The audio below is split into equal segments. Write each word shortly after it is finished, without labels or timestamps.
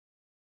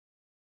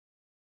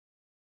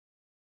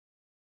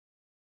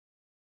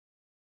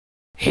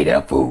Hey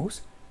there,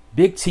 fools.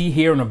 Big T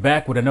here, and I'm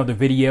back with another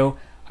video.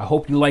 I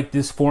hope you like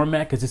this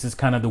format because this is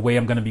kind of the way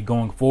I'm going to be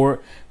going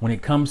forward when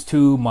it comes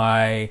to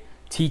my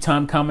tea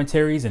time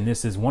commentaries, and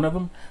this is one of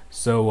them.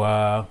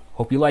 So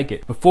hope you like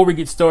it. Before we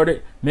get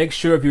started, make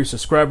sure if you're a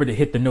subscriber to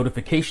hit the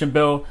notification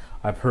bell.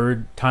 I've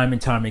heard time and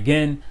time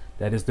again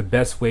that is the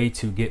best way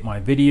to get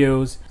my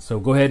videos. So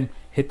go ahead and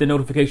hit the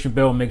notification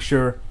bell and make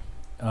sure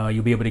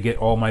you'll be able to get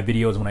all my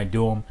videos when I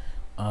do them.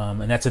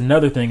 And that's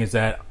another thing, is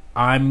that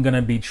I'm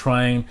gonna be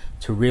trying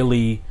to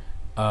really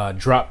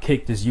drop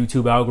kick this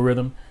YouTube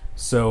algorithm.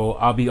 So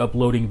I'll be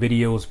uploading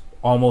videos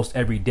almost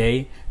every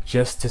day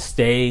just to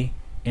stay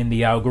in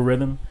the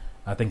algorithm.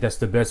 I think that's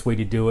the best way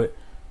to do it.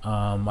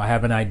 I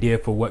have an idea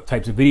for what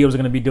types of videos I'm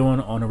gonna be doing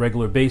on a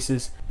regular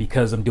basis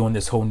because I'm doing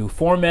this whole new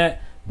format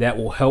that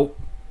will help,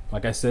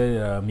 like I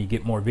said, me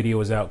get more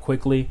videos out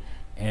quickly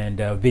and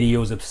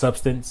videos of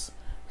substance.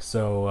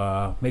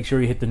 So make sure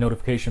you hit the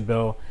notification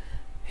bell,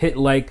 hit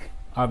like,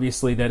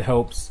 obviously that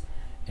helps,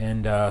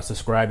 and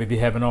subscribe if you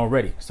haven't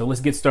already. So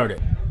let's get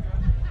started.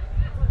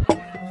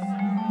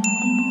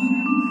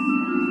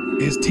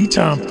 It's tea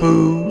time,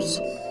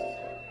 fools.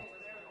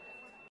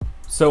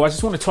 So I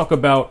just want to talk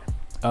about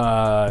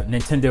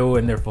Nintendo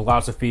and their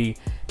philosophy,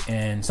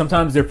 and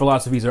sometimes their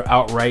philosophies are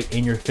outright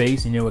in your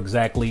face. You know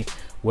exactly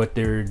what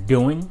they're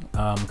doing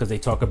because they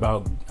talk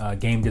about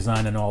game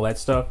design and all that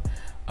stuff.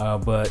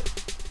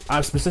 But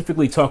I'm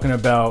specifically talking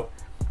about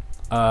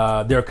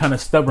their kind of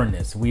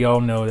stubbornness. We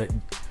all know that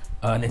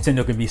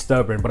Nintendo can be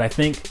stubborn, but I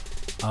think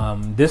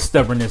this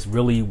stubbornness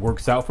really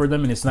works out for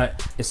them, and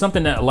it's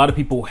something that a lot of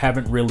people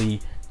haven't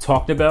really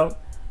talked about.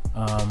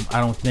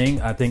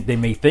 I think they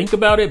may think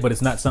about it, but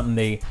it's not something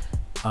they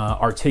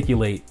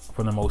articulate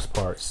for the most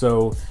part.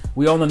 So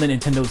we all know that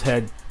Nintendo's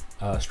had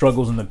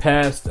struggles in the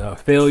past,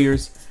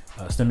 failures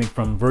stemming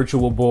from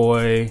Virtual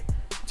Boy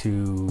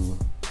to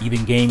even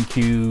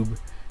GameCube,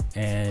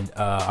 and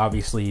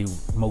obviously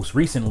most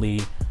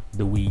recently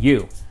the Wii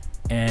U.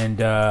 And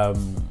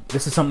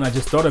this is something I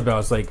just thought about.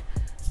 It's like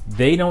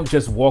they don't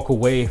just walk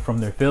away from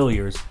their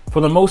failures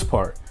for the most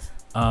part.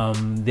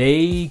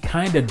 They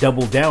kind of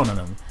double down on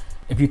them.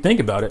 If you think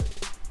about it,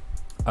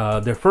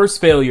 their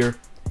first failure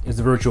is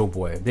the Virtual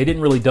Boy. They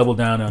didn't really double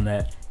down on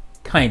that,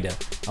 kinda.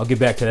 I'll get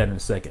back to that in a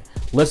second.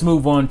 Let's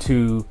move on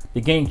to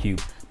the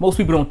GameCube. Most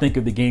people don't think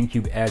of the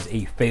GameCube as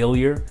a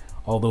failure,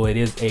 although it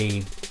is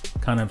a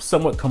kind of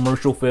somewhat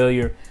commercial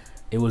failure.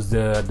 It was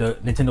the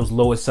Nintendo's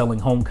lowest selling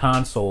home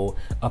console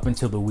up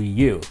until the Wii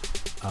U.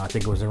 I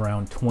think it was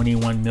around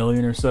 21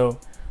 million or so, a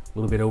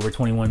little bit over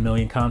 21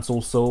 million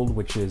consoles sold,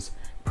 which is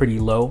pretty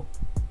low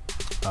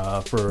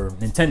for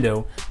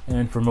Nintendo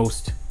and for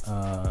most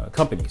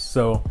companies.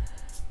 So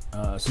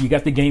you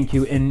got the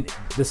GameCube, and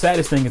the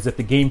saddest thing is that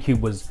the GameCube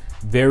was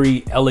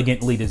very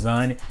elegantly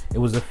designed. It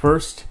was the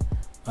first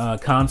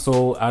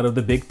console out of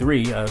the big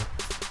three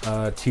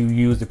to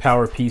use the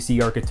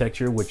PowerPC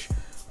architecture, which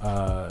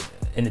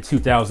in the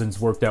 2000s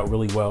worked out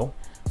really well.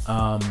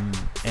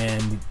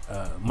 And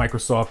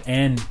Microsoft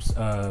and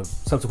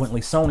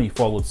subsequently Sony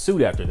followed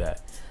suit after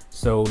that.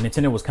 So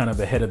Nintendo was kind of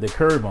ahead of the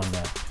curve on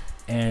that.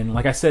 And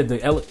like I said, the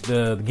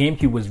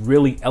GameCube was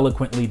really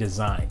eloquently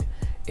designed.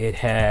 It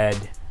had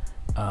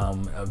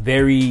a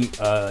very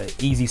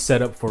easy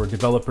setup for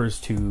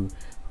developers to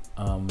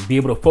be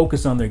able to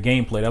focus on their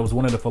gameplay. That was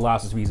one of the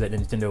philosophies that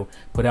Nintendo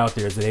put out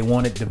there, is that they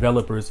wanted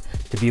developers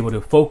to be able to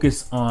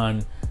focus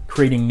on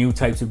creating new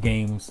types of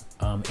games,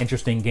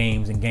 interesting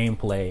games and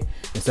gameplay,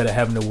 instead of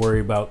having to worry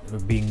about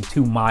being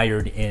too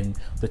mired in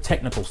the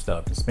technical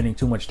stuff and spending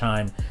too much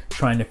time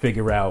trying to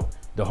figure out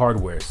the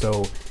hardware.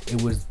 So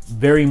it was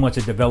very much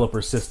a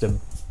developer system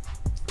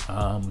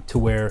to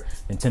where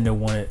Nintendo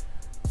wanted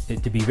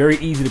it to be very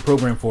easy to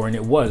program for, and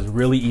it was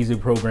really easy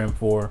to program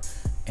for,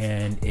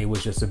 and it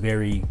was just a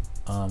very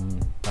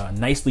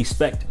nicely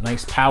spec'd,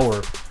 nice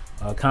power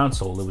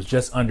console. It was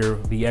just under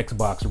the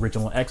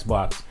original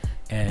Xbox,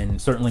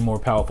 and certainly more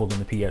powerful than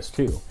the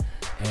PS2,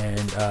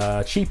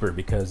 and cheaper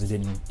because it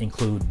didn't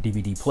include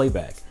DVD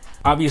playback.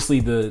 Obviously,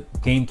 the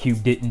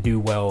GameCube didn't do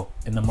well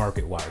in the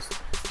market-wise.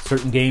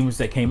 Certain games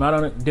that came out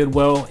on it did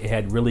well. It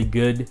had really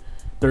good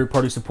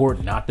third-party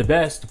support, not the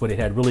best, but it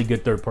had really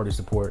good third-party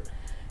support,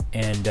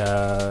 and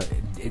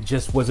it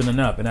just wasn't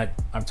enough. And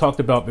I've talked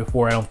about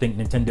before, I don't think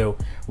Nintendo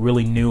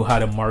really knew how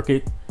to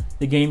market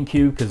the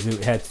GameCube because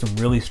it had some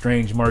really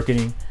strange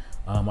marketing.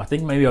 I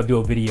think maybe I'll do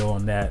a video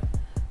on that,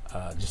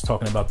 just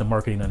talking about the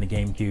marketing on the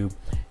GameCube.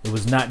 It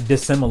was not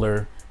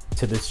dissimilar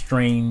to the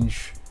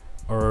strange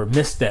or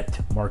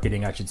misstepped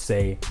marketing, I should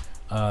say,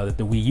 that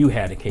the Wii U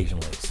had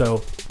occasionally.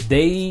 So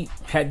they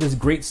had this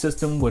great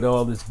system with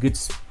all this good,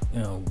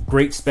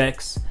 great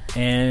specs,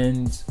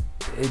 and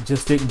it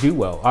just didn't do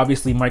well.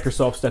 Obviously,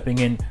 Microsoft stepping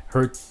in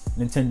hurt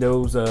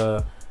Nintendo's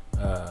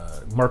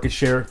market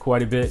share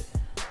quite a bit,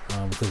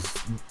 because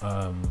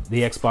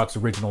the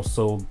Xbox original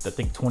sold, I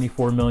think,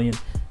 24 million,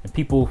 and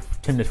people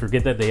tend to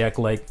forget that. They act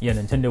like, yeah,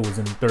 Nintendo was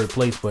in third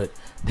place, but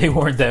they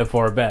weren't that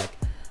far back.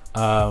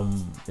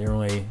 They're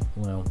only,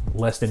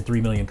 less than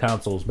 3 million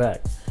consoles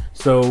back.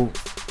 So,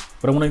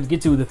 but I want to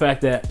get to the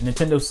fact that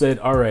Nintendo said,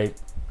 all right,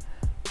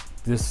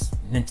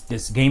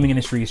 this gaming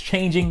industry is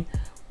changing.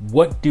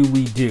 What do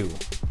we do?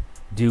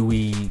 Do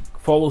we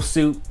follow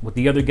suit with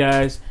the other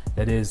guys?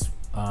 That is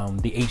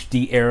the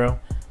HD era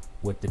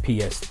with the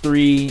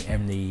PS3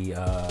 and the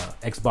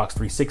Xbox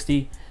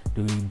 360.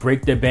 Do we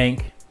break the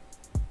bank,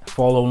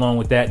 follow along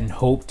with that, and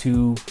hope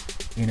to,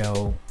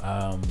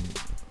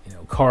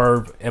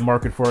 carve a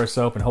market for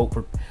ourselves and hope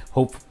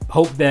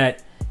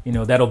that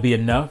that'll be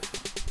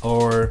enough?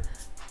 Or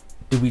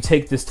do we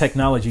take this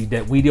technology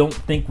that we don't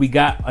think we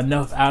got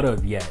enough out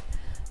of yet?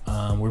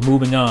 We're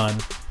moving on,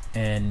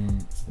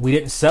 and we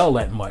didn't sell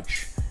that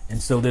much,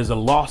 and so there's a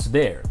loss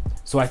there.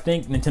 So I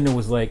think Nintendo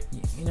was like,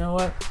 you know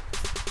what?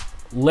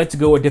 Let's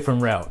go a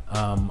different route.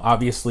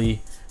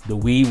 Obviously, the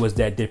Wii was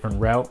that different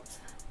route,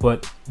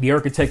 but the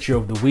architecture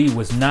of the Wii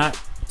was not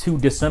too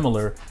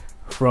dissimilar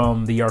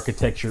from the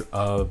architecture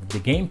of the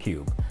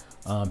GameCube.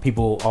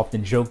 People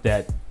often joke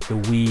that the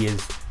Wii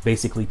is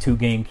basically two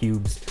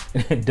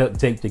GameCubes duct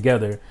taped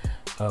together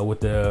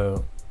with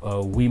the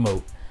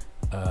Wiimote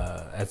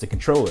as a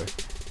controller.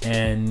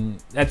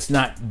 And that's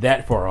not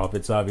that far off.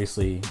 It's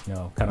obviously,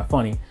 kind of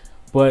funny.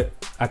 But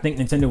I think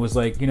Nintendo was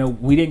like,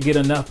 we didn't get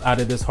enough out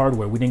of this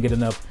hardware. We didn't get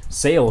enough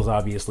sales,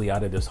 obviously,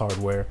 out of this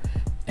hardware.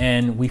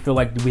 And we feel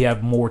like we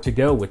have more to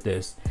go with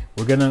this.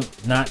 We're going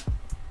to not,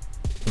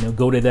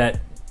 go to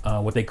that,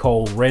 what they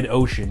call red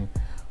ocean.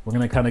 We're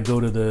going to kind of go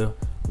to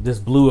this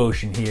blue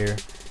ocean here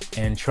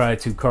and try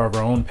to carve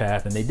our own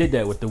path. And they did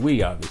that with the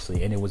Wii,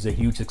 obviously. And it was a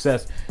huge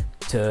success,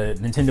 to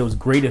Nintendo's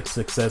greatest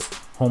success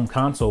home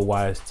console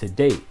wise to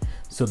date.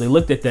 So they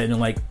looked at that and they're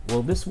like,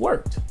 well, this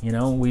worked.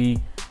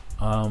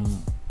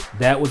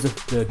 That was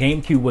the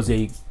GameCube was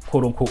a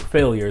quote unquote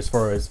failure as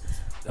far as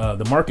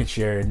the market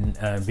share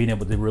and being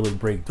able to really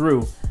break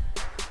through.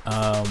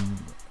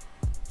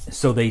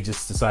 So they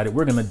just decided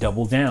we're going to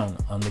double down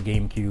on the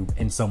GameCube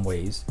in some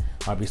ways.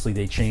 Obviously,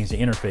 they changed the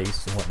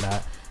interface and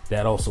whatnot.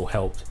 That also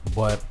helped,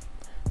 but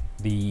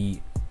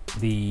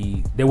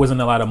there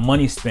wasn't a lot of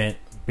money spent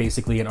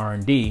basically in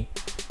R&D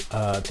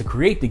to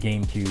create the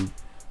GameCube,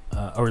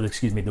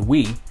 the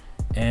Wii.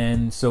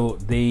 And so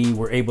they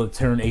were able to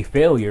turn a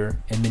failure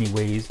in many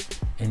ways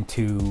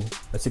into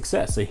a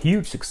success, a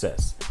huge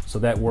success. So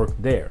that worked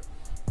there.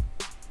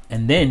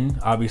 And then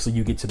obviously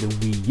you get to the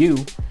Wii U,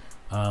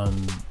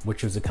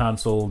 which was a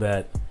console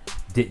that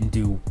didn't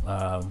do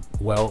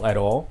well at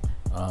all.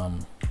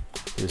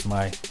 Here's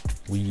my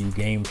Wii U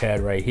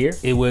gamepad right here.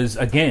 It was,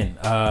 again,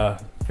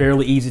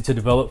 fairly easy to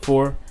develop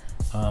for.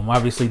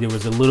 Obviously there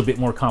was a little bit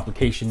more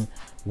complication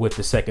with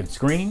the second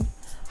screen,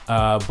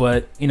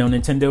 but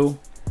Nintendo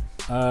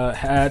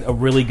had a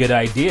really good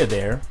idea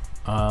there,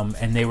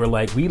 and they were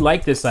like, we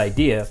like this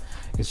idea,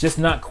 it's just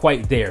not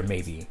quite there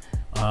maybe,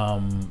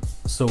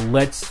 so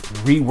let's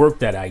rework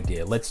that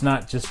idea. Let's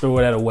not just throw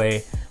that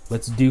away.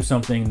 Let's do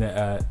something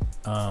that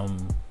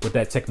with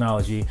that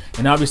technology.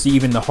 And obviously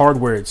even the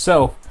hardware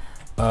itself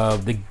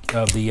of the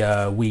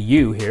Wii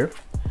U here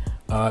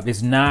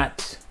is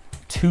not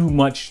too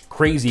much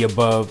crazy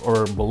above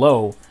or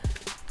below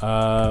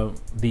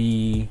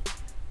the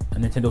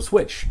Nintendo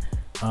Switch.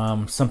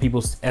 Some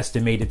people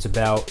estimate it's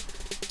about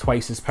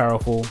twice as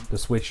powerful, the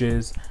Switch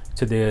is,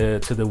 to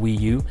the Wii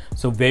U.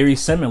 So very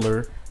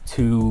similar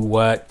to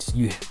what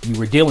you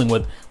were dealing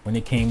with when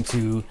it came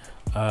to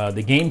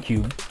the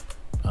GameCube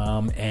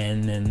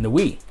and then the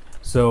Wii.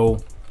 So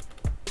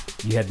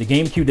you had the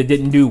GameCube that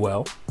didn't do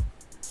well,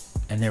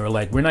 and they were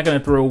like, we're not going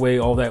to throw away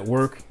all that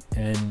work,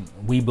 and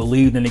we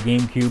believed in the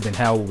GameCube and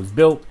how it was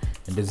built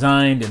and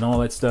designed and all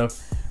that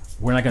stuff.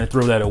 We're not going to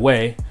throw that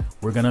away.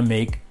 We're going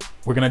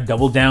to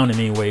double down in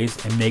many ways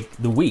and make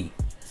the Wii.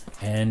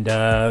 And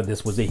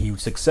this was a huge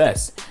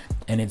success.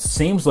 And it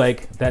seems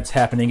like that's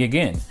happening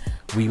again.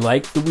 We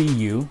like the Wii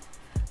U.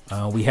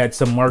 We had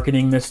some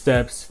marketing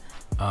missteps.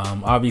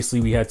 Obviously,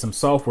 we had some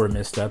software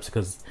missteps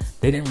because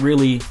they didn't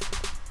really,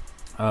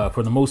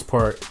 for the most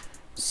part,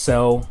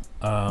 sell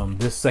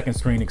this second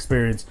screen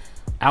experience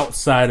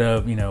outside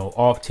of,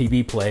 off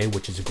TV play,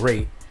 which is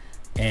great.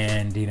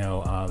 And,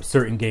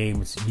 certain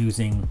games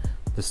using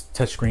this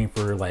touchscreen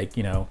for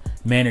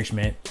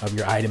management of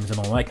your items and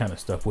all that kind of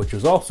stuff, which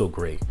was also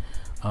great.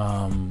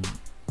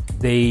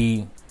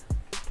 They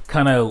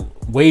kind of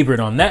wavered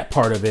on that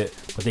part of it,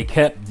 but they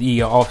kept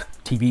the off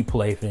TV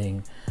play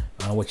thing,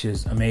 which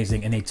is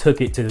amazing, and they took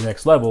it to the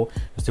next level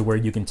as to where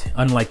you can,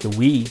 unlike the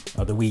Wii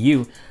or the Wii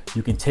U,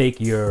 you can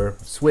take your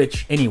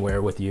Switch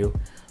anywhere with you,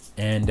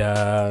 and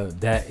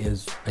that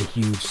is a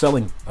huge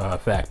selling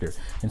factor.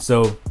 And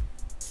so,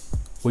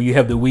 where you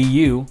have the Wii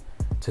U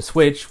to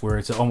Switch, where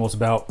it's almost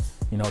about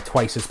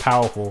twice as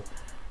powerful,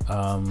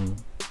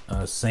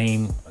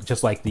 same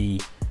just like the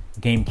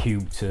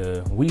GameCube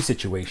to Wii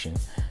situation.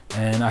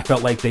 And I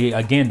felt like they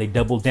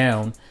doubled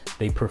down,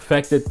 they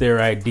perfected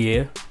their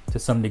idea to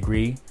some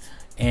degree,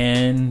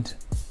 and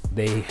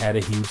they had a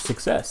huge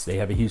success. They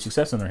have a huge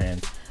success in their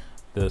hands.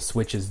 The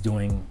Switch is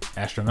doing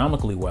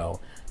astronomically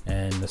well,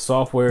 and the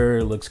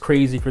software looks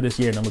crazy for this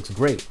year, and it looks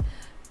great.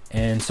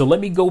 And so let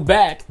me go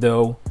back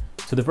though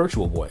to the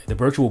Virtual Boy. The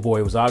Virtual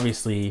Boy was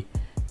obviously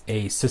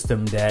a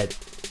system that,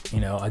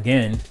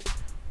 again,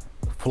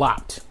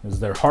 flopped. It was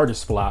their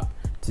hardest flop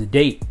to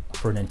date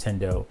for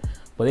Nintendo,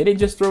 but they didn't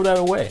just throw that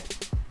away.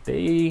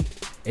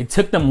 It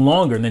took them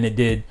longer than it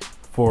did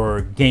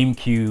for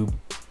GameCube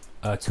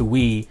to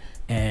Wii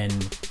and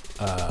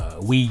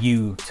Wii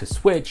U to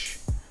Switch,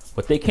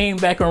 but they came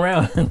back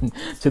around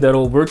to that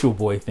old Virtual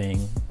Boy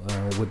thing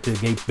with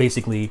the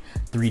basically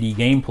 3D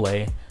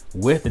gameplay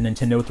with the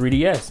Nintendo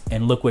 3DS.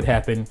 And look what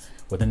happened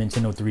with the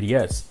Nintendo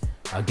 3DS.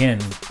 Again,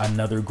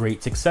 another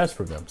great success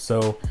for them.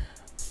 So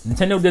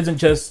Nintendo doesn't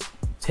just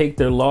take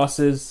their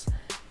losses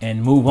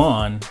and move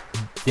on.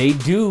 They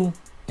do,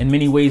 in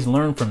many ways,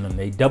 learn from them.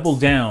 They double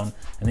down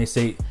and they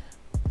say,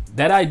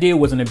 that idea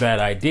wasn't a bad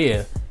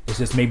idea. It's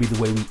just maybe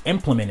the way we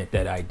implemented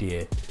that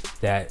idea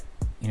that,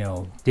 you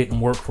know, didn't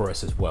work for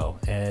us as well.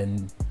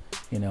 And,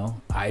 you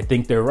know, I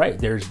think they're right.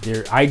 Their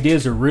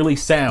ideas are really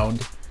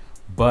sound,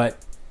 but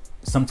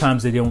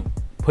sometimes they don't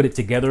put it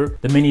together.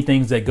 The many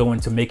things that go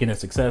into making a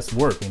success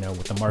work, you know,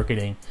 with the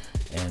marketing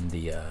and the,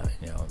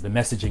 you know, the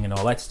messaging and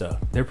all that stuff.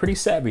 They're pretty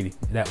savvy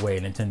that way,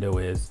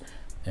 Nintendo is.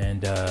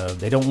 And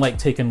they don't like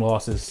taking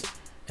losses,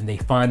 and they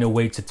find a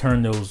way to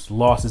turn those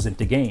losses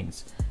into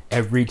gains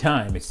every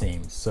time, it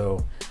seems.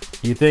 So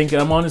you think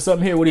I'm onto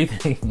something here? What do you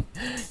think?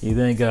 You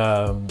think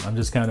I'm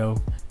just kind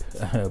of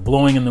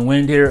blowing in the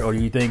wind here, or do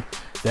you think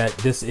that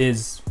this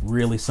is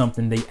really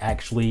something they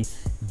actually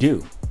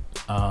do?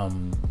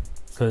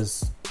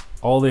 Because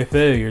all their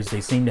failures,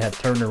 they seem to have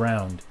turned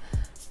around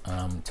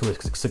to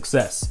a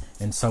success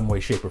in some way,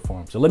 shape, or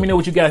form. So let me know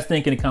what you guys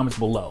think in the comments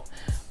below.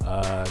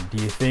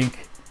 Do you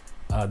think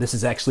this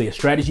is actually a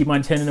strategy by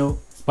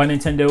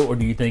Nintendo, or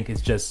do you think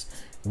it's just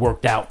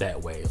worked out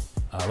that way?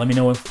 Let me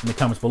know in the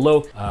comments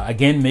below.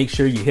 Again, make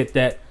sure you hit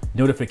that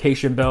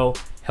notification bell.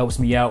 Helps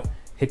me out.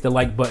 Hit the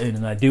like button.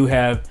 And I do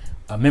have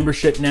a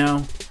membership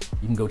now.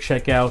 You can go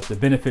check out the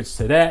benefits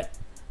to that.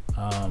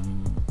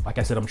 Like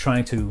I said, I'm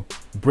trying to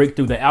break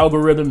through the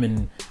algorithm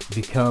and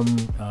become,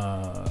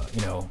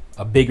 you know,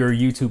 a bigger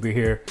YouTuber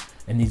here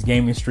in these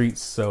gaming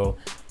streets. So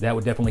that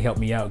would definitely help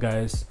me out,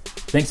 guys.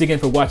 Thanks again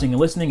for watching and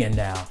listening. And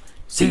now,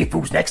 see you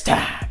fools next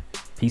time.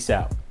 Peace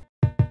out.